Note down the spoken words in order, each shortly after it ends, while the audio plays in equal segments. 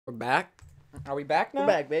We're back. Are we back now? We're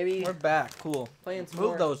back, baby. We're back. Cool. Playing some Move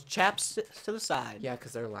more. those chaps to the side. Yeah,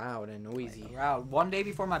 because they're loud and noisy. Wow. One day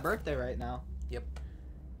before my birthday right now. Yep.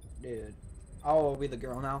 Dude. Oh, are we the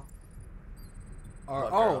girl now? Or,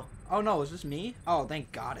 What oh. girl? Oh, no. Is this me? Oh,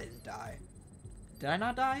 thank God I didn't die. Did I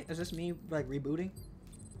not die? Is this me, like, rebooting?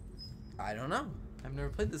 I don't know. I've never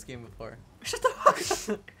played this game before. Shut the fuck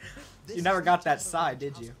up. You never got that side,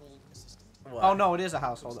 did you? What? Oh, no. It is a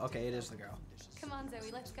household. Okay, it is the girl. Come on,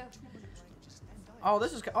 Zoe, let's go. Oh,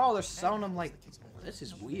 this is... Oh, they're selling them, like... This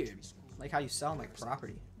is weird. Like how you sell them, like,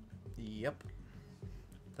 property. Yep.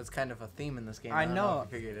 That's kind of a theme in this game. I don't know.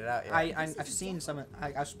 if you figured it out yet. I've seen some...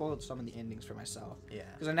 I've spoiled some of the endings for myself. Yeah.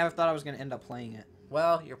 Because I never thought I was going to end up playing it.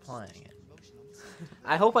 Well, you're playing it.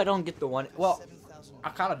 I hope I don't get the one... Well, I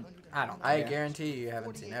kind of... I don't I care. guarantee you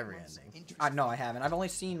haven't seen every ending. No, I haven't. I've only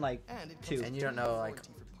seen, like, 2. And you don't know, like,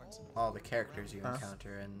 all the characters you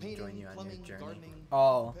encounter and join you on your journey.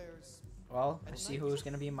 Oh. Well, I see who's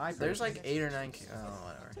going to be in my There's person. like 8 or 9... Oh,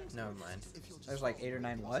 whatever. Never mind. There's like 8 or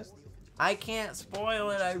 9 what? I can't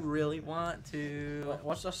spoil it. I really want to.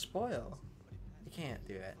 What's a spoil? You can't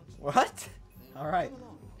do it. What? Alright.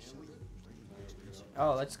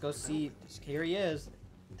 Oh, let's go see. Here he is.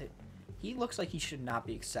 He looks like he should not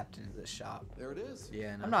be accepted into this shop. There it is.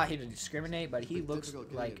 Yeah, no. I'm not here to discriminate, but he looks Difficult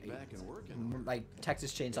getting like it back and working. like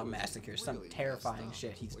Texas Chainsaw Massacre, some terrifying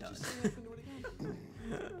shit he's done.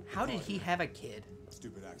 How did he have a kid?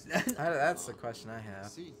 Stupid accident. That's the question I have.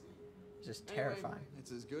 See, Just anyway, terrifying.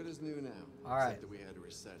 it's as good as new now. All right. Except that we had to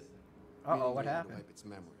reset it. Uh-oh, Meaning what we had to happened? Wipe its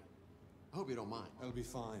memory. I hope you don't mind. It'll be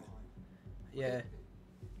fine. Yeah, Did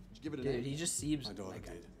you give it a dude, name? he just seems My daughter like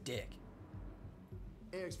a did. dick.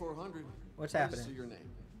 AX400. What's I happening? just see your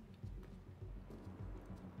name.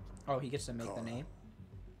 Oh, he gets to make the Kara. name.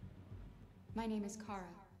 My name is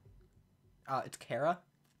Kara. It's Kara.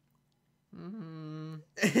 Mm-hmm.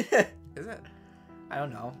 I Is it?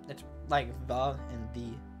 don't know. It's like the and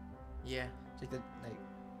the. Yeah. It's like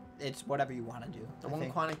it's whatever you want to do. The I one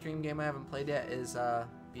think. Quantic Dream game I haven't played yet is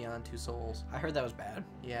Beyond Two Souls. I heard that was bad.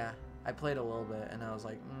 Yeah. I played a little bit and I was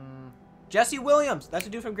like, Jesse Williams. That's the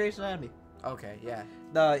dude from Grey's Anatomy. okay, yeah.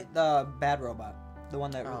 The bad robot. The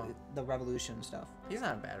one that Oh. the revolution stuff. He's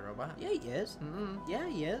not a bad robot. Yeah, he is. Mm-mm. Yeah,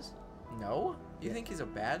 he is. No? You Yeah. think he's a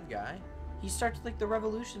bad guy? He starts like the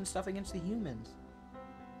revolution stuff against the humans.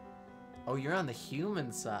 Oh, you're on the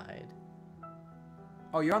human side.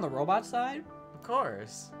 Oh, you're on the robot side? Of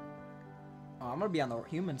course. Oh, I'm gonna be on the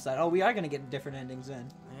human side. Oh, we are gonna get different endings then.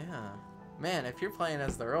 Yeah. Man, if you're playing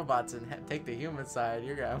as the robots and take the human side,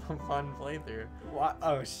 you're gonna have a fun playthrough. What?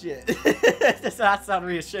 Oh shit. Does not sound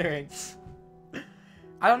reassuring.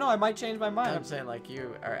 I don't know. I might change my mind. I'm saying like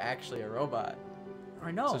you are actually a robot. I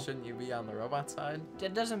know. So shouldn't you be on the robot side?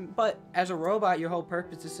 It doesn't. But as a robot, your whole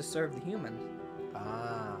purpose is to serve the humans.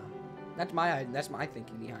 Ah. That's my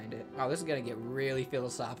thinking behind it. Oh, this is gonna get really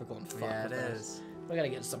philosophical and fucked Yeah, it with us. is. We're gonna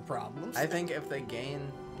get some problems. I think if they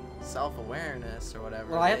gain self-awareness or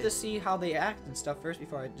whatever. Well, I have to see how they act and stuff first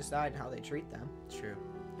before I decide how they treat them. True.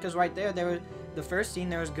 Because right there were the first scene.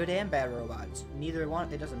 There was good and bad robots. Neither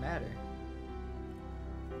one. It doesn't matter.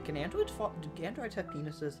 Can androids fall? Do androids have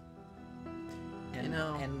penises? And, You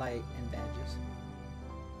know- and badges.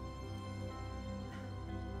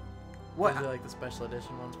 What? Those are like the special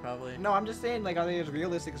edition ones, probably. No, I'm just saying. Like, are they as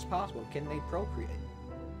realistic as possible? Can they procreate?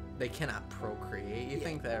 They cannot procreate. You Yeah.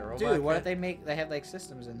 think that a robot? Dude, what if could? they have like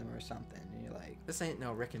systems in them or something? And you're like, This ain't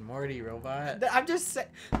no Rick and Morty robot. I'm just saying.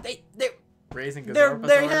 They Raising they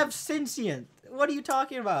Gazorpasaur? have sentient. What are you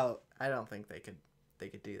talking about? I don't think they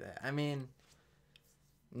could do that. I mean,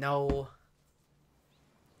 no.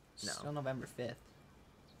 No. Still November 5th.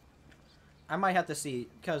 I might have to see,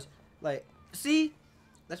 because, like, see?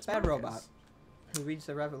 That's Bad Robot, Marcus. who reads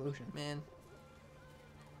the revolution. Man,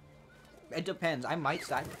 It depends. I might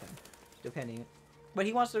side with him, depending. But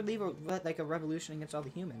he wants to leave a revolution against all the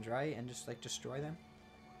humans, right? And just, like, destroy them.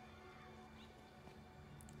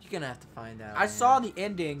 you're gonna have to find out. I man. saw the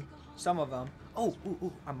ending, some of them. Oh,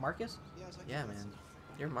 ooh, I'm Marcus? Yeah, man.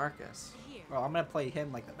 You're Marcus. Well, I'm going to play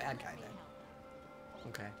him like the bad guy then.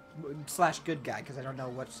 Okay. Slash good guy, because I don't know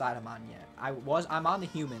what side I'm on yet. I'm on the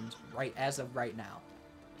humans as of right now.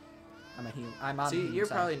 I'm on the See, human you're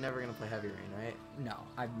side. probably never gonna play Heavy Rain, right? No,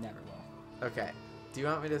 I never will. Okay. Do you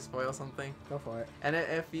want me to spoil something? Go for it. And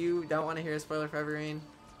if you don't want to hear a spoiler for Heavy Rain,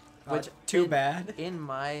 which too in- bad. in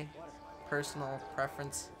my personal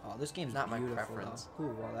preference, Oh, this game's Not my beautiful, preference. though.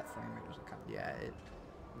 Ooh, well, that frame rate doesn't count. yeah, it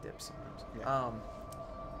dips sometimes. Yeah.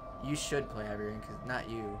 You should play Heavy Rain, because not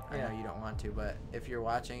you. I Yeah. know you don't want to, but if you're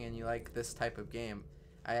watching and you like this type of game,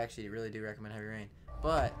 I actually really do recommend Heavy Rain.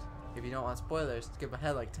 But If you don't want spoilers, skip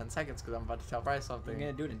ahead like 10 seconds because I'm about to tell Bryce something.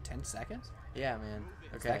 You're gonna do it in 10 seconds? Yeah, man.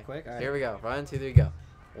 Okay. that quick? All right. Here we go. 1, 2, 3, go.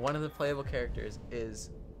 One of the playable characters is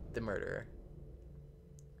the murderer.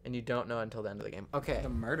 And you don't know until the end of the game. Okay. The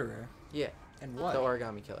murderer. Yeah. And what? The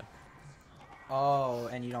origami killer. Oh,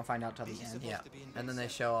 and you don't find out till the end. Yeah. And then they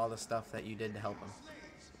show all the stuff that you did to help him.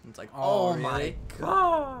 And it's like, Oh, oh, my really?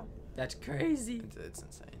 God. That's crazy. It's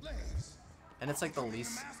insane. And it's like the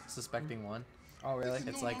least suspecting one. Oh, really?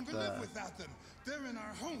 It's like the.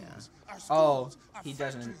 Oh, he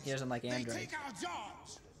doesn't like androids.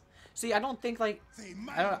 See, I don't think like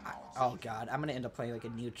oh god, I'm gonna end up playing like a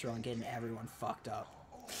neutral and getting everyone fucked up.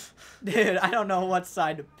 Dude, I don't know what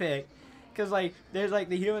side to pick, cause like there's like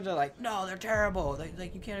the humans are like, no, they're terrible.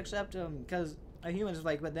 Like you can't accept them because a human's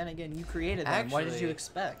like, but then again, you created them. What did you Actually,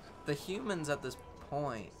 expect? The humans at this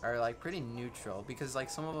point are like pretty neutral because like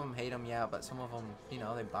some of them hate them, yeah, but some of them, you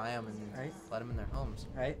know, they buy them and Right. let them in their homes.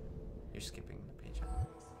 Right? You're skipping the page.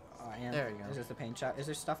 Oh, I am. There you go. Is this the paint shop? Is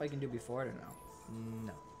there stuff I can do before it or no?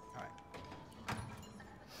 No. Alright.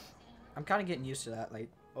 I'm kind of getting used to that, like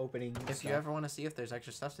opening. If you stuff. ever want to see if there's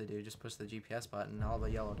extra stuff to do, just push the GPS button and all the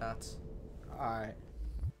yellow dots Alright.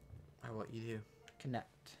 are what you do. Connect.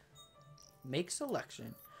 Make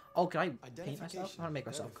selection. Oh, can I paint myself? I want to make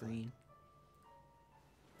myself green.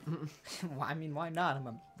 Well, I mean, why not? I'm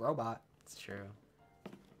a robot. It's true.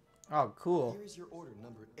 Oh, cool. Here is your order,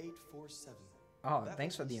 number 847. Oh, That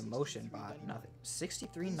thanks for will the be emotion bot. $63.99. Nothing. Please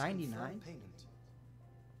 $63.99. confirm payment.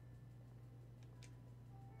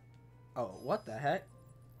 Oh, what the heck?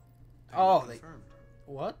 Payment Oh, they, confirmed.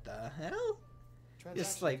 what the hell?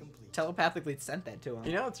 Just Transaction like complete. telepathically sent that to him.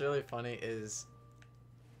 You know what's really funny is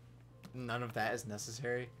none of that is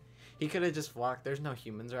necessary. He could have just walked. There's no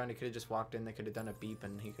humans around. He could have just walked in. They could have done a beep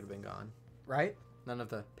and he could have been gone. Right? None of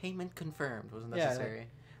the payment confirmed was Yeah, necessary.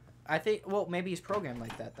 I think. Well, maybe he's programmed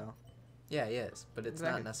like that though. Yeah, he is, but it's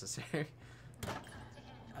Exactly. not necessary.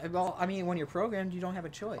 Well, I mean, when you're programmed, you don't have a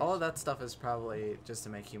choice. All of that stuff is probably just to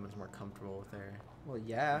make humans more comfortable with their Well,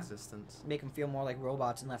 yeah. existence. Make them feel more like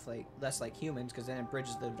robots and less like humans, because then it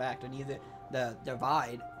bridges the fact and either the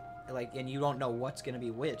divide, like, and you don't know what's gonna be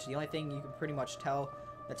which. The only thing you can pretty much tell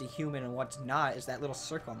that's a human and what's not is that little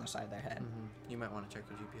circle on the side of their head. You might want to check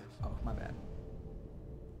your GPS. Oh, my bad.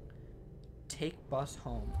 Take bus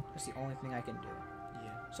home. That's the only thing I can do.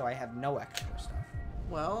 Yeah. So I have no extra stuff.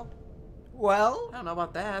 Well, Well, I don't know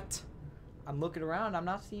about that. I'm looking around. I'm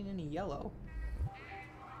not seeing any yellow.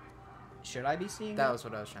 Should I be seeing That it? was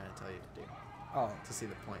what I was trying to tell you to do. Oh. To see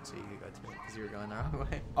the point so you could go to it because you were going the wrong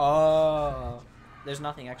way. Oh. There's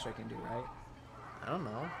nothing extra I can do, right? I don't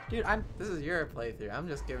know. Dude, This is your playthrough. I'm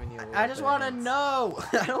just giving you a I little just bit want to of hints. know.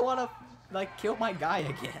 I don't want to, like, kill my guy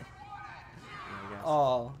again. Yeah, I guess.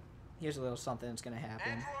 Oh. Here's a little something that's going to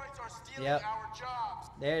happen. Androids are stealing Yep. our jobs.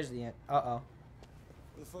 There's the end. Uh-oh.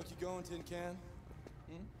 Where the fuck you going, Tin Can?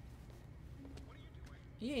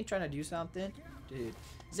 He ain't trying to do something. Dude.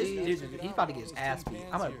 See, Dude, he's about to get his ass beat.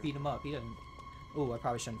 I'm going to beat him up. He doesn't... Ooh, I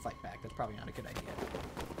probably shouldn't fight back. That's probably not a good idea.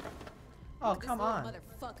 Oh, This come little on.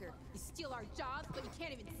 Motherfucker. You steal our jobs, but you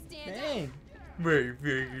can't even stand up.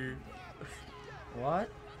 Dang. What?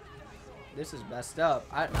 This is messed up.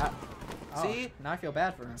 Oh, See? now I feel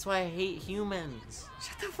bad for him. That's why I hate humans.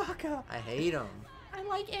 Shut the fuck up. I hate them. I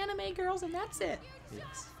like anime girls and that's it.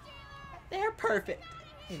 Yes. They're perfect.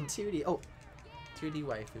 In 2D. Oh, 2D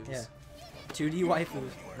waifus. yeah. 2D waifus.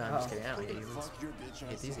 No, I'm just Uh-oh. kidding. I don't hate humans. Fuck your bitch I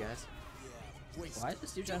hate these guys. Why is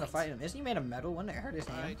this dude trying to fight him? Isn't he made of metal? Wouldn't it hurt his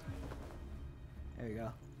hand? There you go.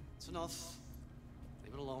 It's enough.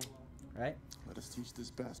 Leave it alone. Right? Let us teach this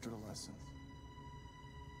bastard a lesson.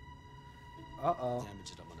 Uh-oh.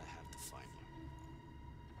 Damage it, I'm gonna have to find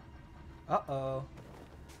you. Uh-oh.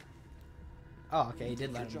 Oh, okay. He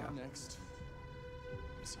did let him Your go. job next.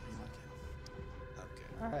 So you like it?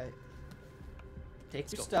 Okay. Alright.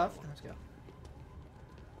 Take your go. stuff. Let's go.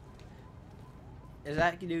 Is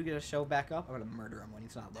that dude gonna show back up? I'm gonna murder him when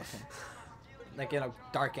he's not looking. Like in a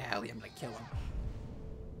dark alley, I'm gonna kill him.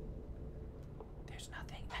 There's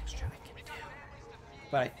nothing extra I can do.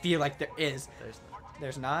 But I feel like there is. There's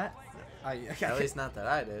There's not? at least not that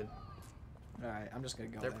I did. Alright, I'm just gonna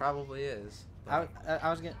go There then. probably is. I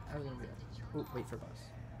was gonna do that. Ooh, wait for bus.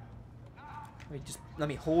 Wait, just let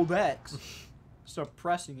me hold X. Start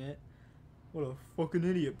pressing it. What a fucking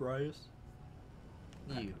idiot, Bryce.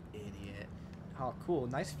 You idiot. Oh, cool.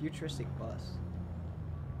 Nice futuristic bus.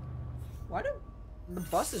 Why do the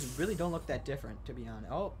buses really don't look that different, to be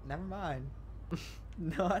honest? Oh, never mind.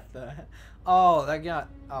 What the heck? Oh, they got...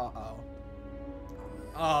 Uh-oh.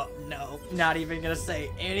 Oh, no. Not even gonna say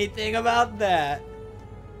anything about that.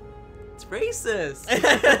 It's racist.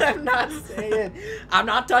 I'm not saying. I'm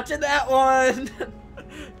not touching that one.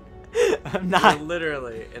 I'm You're not.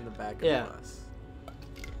 literally in the back of Yeah. the bus.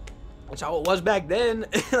 That's how it was back then.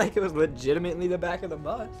 Like, it was legitimately the back of the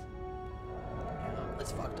bus.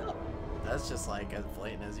 That's fucked up, That's just like as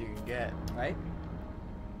blatant as you can get. right?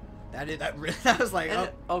 That really. I was like, And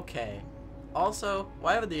okay. Also,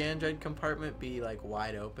 why would the android compartment be like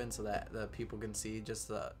wide open so that the people can see just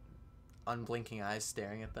the unblinking eyes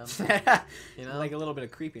staring at them? oh. You know, Like a little bit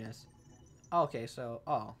of creepiness. Okay, so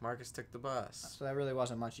Marcus took the bus. so that really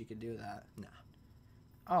wasn't much you could do that. No.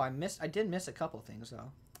 Oh, I did miss a couple things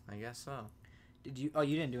though. I guess so. Did you? Oh,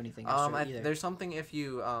 you didn't do anything extra either. There's something if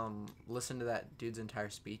you listen to that dude's entire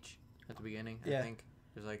speech at the beginning. Yeah. I think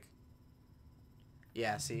there's like.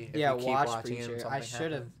 Yeah. See. If Yeah, you keep watch watching him, Preacher. I something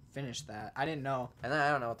should have happens. finished that. I didn't know. And then I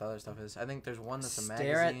don't know what the other stuff is. I think there's one that's a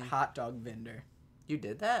Stare magazine. at hot dog vendor. You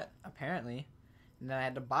did that? Apparently, and then I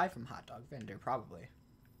had to buy from hot dog vendor probably.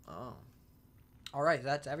 Oh, All right,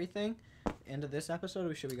 that's everything. End of this episode,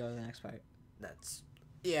 or should we go to the next part? that's.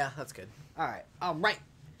 Yeah, that's good. All right.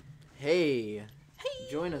 Hey.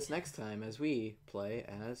 Join us next time as we play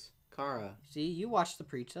as Kara. See, you watched the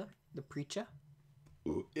preacher. The preacher.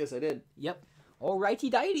 Yes, I did. Yep. Alrighty,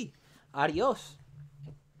 dighty. Adios.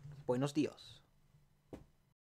 Buenos dias.